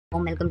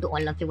Welcome to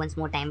all of you once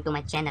more time to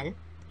my channel.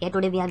 Here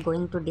today we are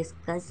going to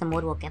discuss some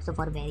more vocabs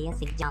for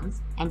various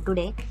exams, and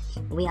today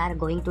we are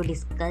going to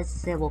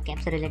discuss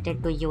vocabs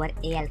related to your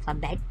A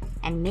alphabet.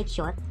 And make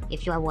sure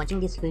if you are watching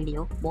this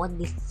video, watch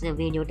this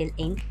video till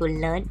end to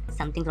learn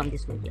something from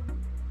this video.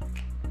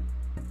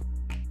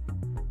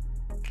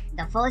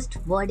 The first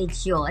word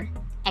is your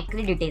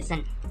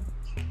accreditation.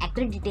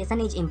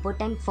 Accreditation is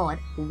important for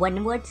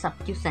one word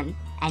substitution,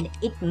 and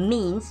it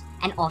means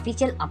an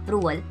official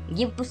approval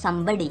given to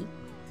somebody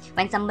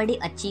when somebody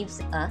achieves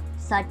a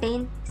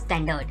certain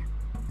standard.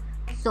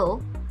 So,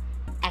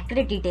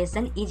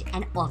 accreditation is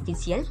an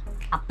official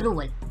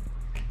approval.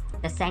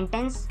 The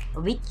sentence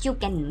which you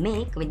can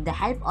make with the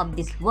help of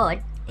this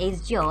word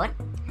is a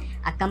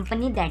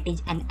company that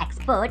is an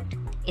expert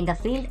in the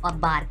field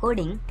of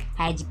barcoding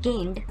has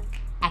gained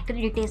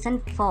accreditation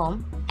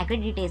from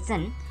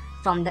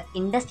the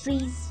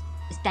industry's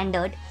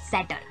standard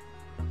setter.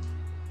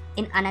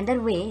 In another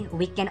way,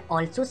 we can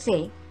also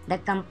say the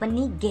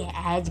company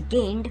has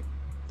gained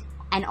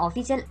an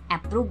official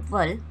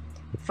approval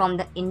from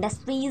the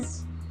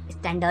industry's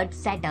standard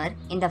setter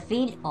in the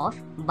field of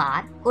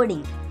bar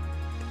coding.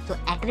 So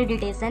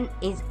accreditation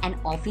is an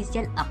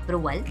official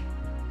approval,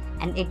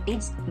 and it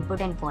is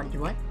important for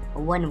your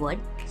one word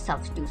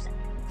substitution.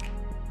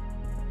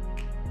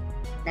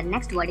 The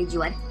next word is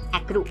your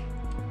accrue.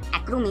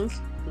 Accrue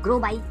means grow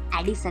by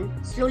addition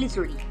slowly.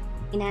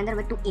 In another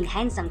word, to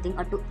enhance something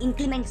or to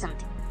increment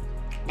something.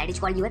 That is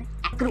called your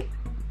accrue.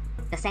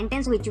 The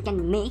sentence which you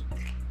can make,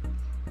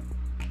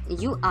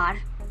 you are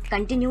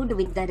continued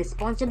with the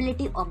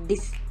responsibility of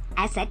this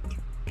asset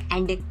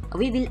and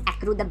we will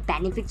accrue the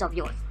benefits of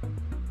yours.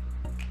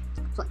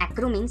 So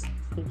accrue means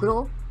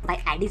grow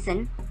by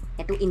addition,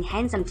 to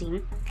enhance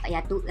something,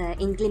 to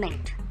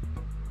increment.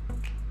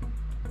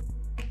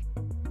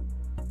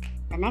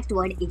 The next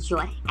word is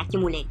your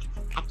accumulate.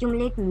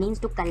 Accumulate means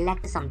to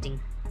collect something.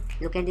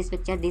 Look at this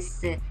picture.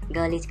 This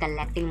girl is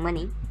collecting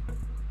money.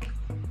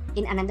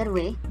 In another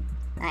way,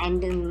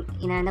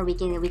 in another we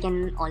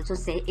can also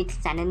say its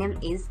synonym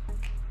is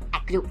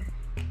accrue,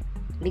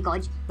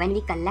 because when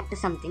we collect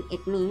something,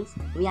 it means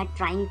we are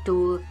trying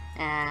to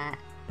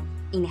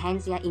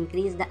enhance or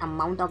increase the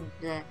amount of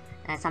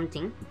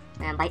something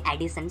by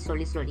addition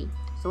slowly.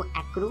 So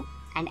accrue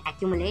and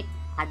accumulate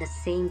are the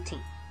same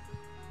thing.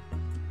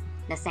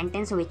 The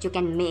sentence which you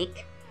can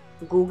make,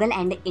 Google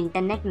and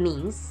internet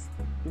means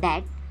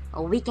that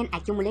we can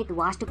accumulate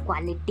vast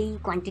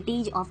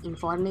quantities of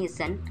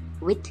information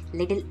with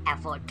little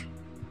effort.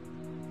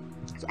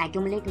 So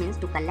accumulate means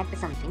to collect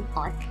something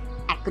or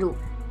accrue.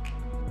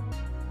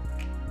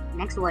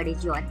 Next word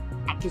is your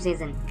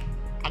accusation.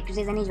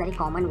 Accusation is very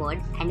common word,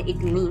 and it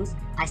means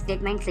a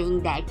statement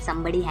saying that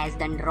somebody has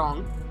done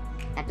wrong,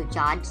 to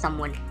charge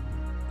someone,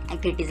 and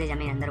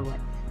criticism in another word.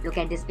 Look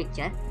at this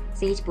picture.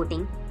 She is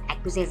putting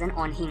accusation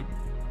on him.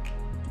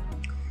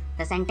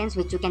 The sentence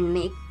which you can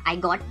make, I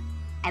got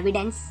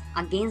evidence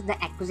against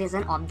the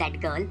accusation of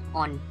that girl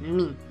on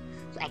me.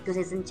 So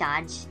accusation,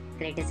 charge,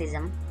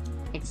 criticism,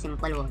 it's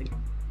simple word.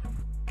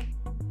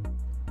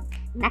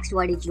 Next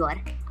word is your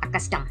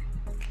accustom.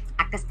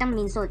 Accustom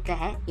means होता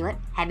है your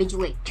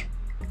habituate,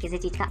 किसी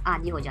चीज का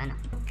आदी हो जाना.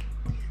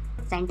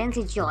 Sentence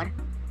is your,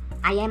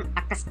 I am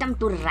accustomed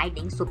to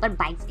riding super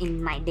bikes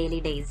in my daily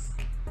days.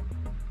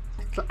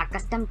 So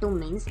accustomed to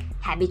means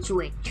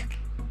habituate.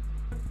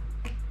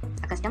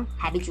 Accustomed,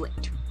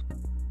 habituate.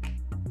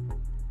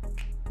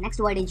 Next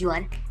word is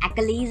your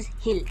Achilles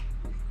heel.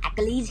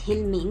 Achilles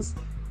heel means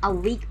a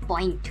weak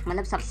point,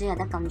 मतलब सबसे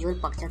ज़्यादा कमजोर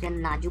पक्ष या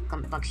नाजुक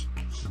कम पक्ष.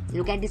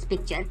 Look at this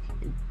picture.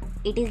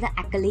 It is the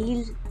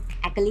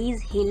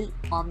Achilles heel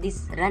of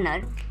this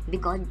runner,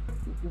 because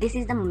this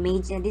is the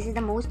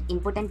most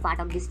important part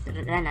of this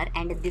runner,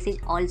 and this is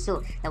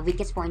also the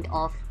weakest point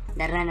of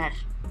the runner.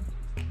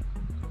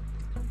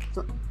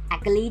 So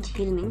Achilles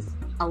heel means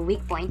a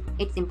weak point.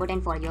 It's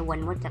important for your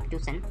one word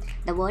substitution.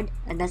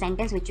 The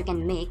sentence which you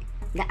can make,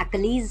 the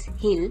Achilles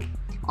heel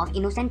of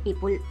innocent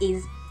people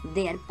is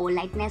their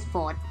politeness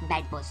for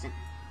bad person.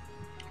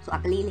 So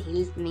Achilles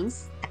heel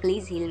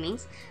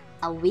means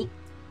a weak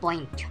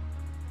point.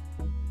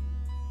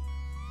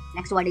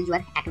 Next word is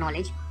your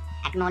acknowledge.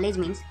 Acknowledge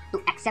means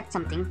to accept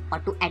something or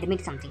to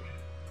admit something.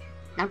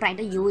 Now try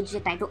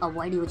to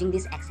avoid using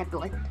this accept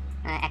word.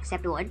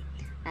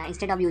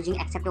 Instead of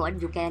using accept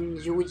word, you can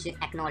use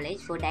acknowledge,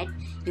 so that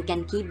you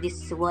can keep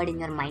this word in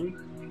your mind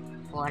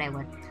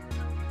forever.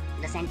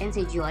 The sentence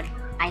is your,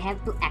 I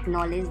have to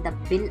acknowledge the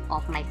bill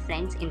of my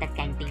friends in the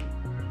canteen.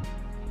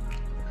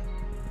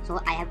 So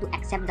I have to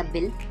accept the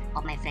bill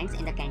of my friends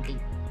in the canteen.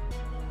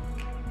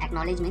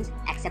 Acknowledge means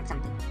accept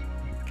something.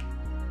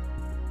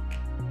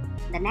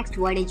 The next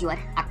word is your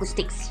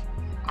acoustics.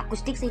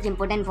 Acoustics is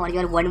important for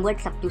your one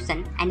word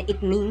substitution, and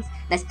it means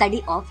the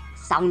study of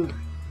sound.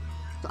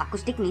 So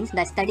acoustic means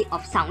the study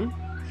of sound.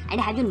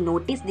 And have you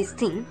noticed this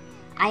thing?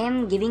 I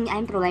am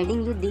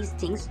providing you these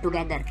things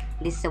together,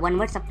 this one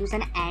word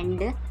substitution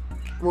and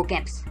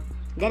vocabs.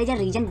 There is a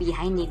reason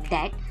behind it,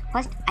 that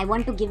first I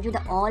want to give you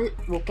the all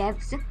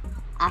vocabs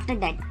After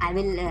that, I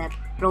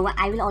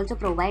will also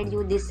provide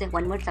you this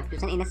one word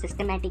substitution in a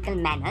systematical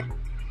manner,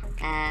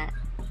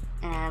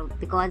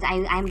 because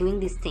I am doing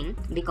this thing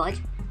because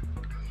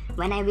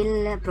when I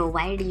will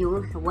provide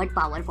you word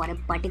power for a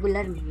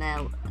particular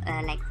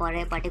for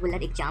a particular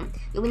exam,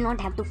 you will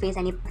not have to face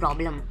any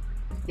problem,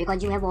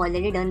 because you have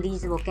already done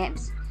these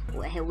vocabs,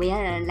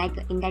 where like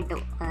in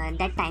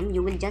that time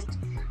you will just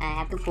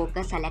have to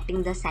focus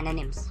selecting the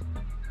synonyms.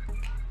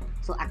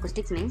 So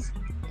acoustics means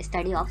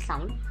study of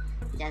sound.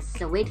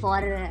 Just wait for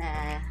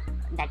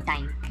that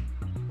time.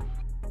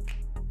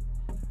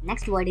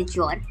 Next word is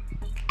your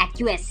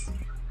acquiesce.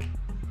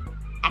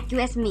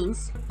 Acquiesce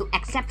means to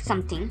accept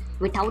something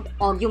without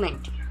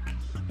argument,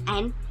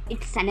 and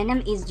its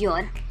synonym is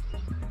your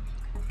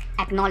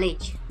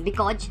acknowledge,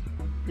 because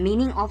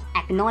meaning of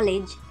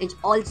acknowledge is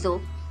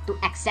also to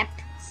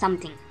accept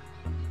something.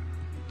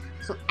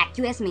 So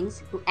acquiesce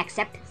means to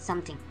accept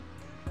something.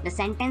 The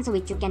sentence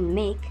which you can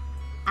make: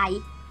 I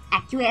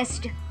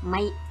acquiesced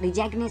my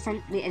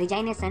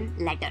resignation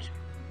letter.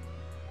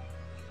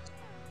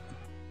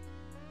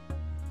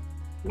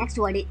 Next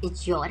word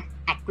is your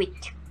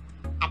acquit.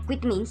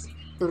 Acquit means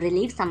to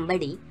relieve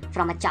somebody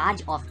from a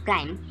charge of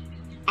crime,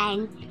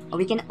 and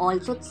we can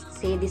also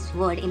say this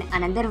word in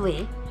another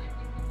way: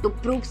 to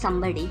prove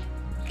somebody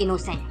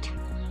innocent.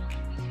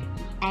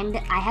 And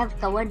I have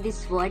covered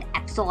this word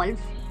absolve.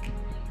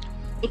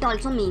 It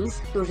also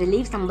means to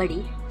relieve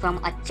somebody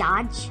from a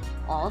charge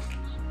of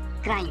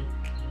crime.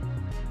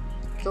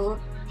 So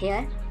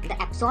here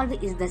the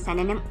absolve is the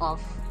synonym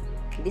of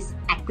this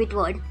acquit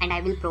word, and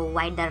I will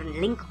provide the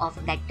link of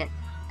that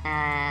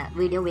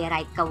video where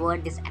I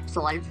covered this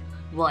absolve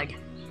word.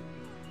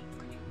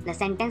 The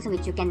sentence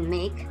which you can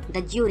make: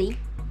 the jury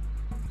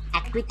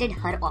acquitted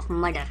her of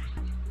murder.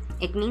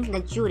 It means the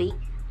jury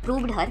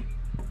proved her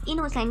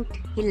innocent.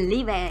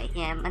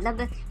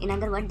 In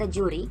other words, the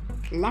jury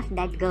left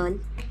that girl.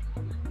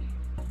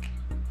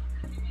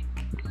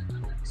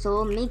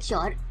 So make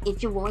sure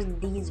if you watch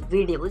these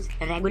videos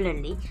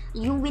regularly,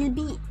 you will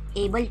be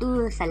able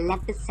to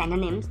select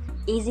synonyms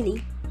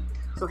easily.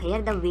 So here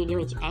the video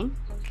is end.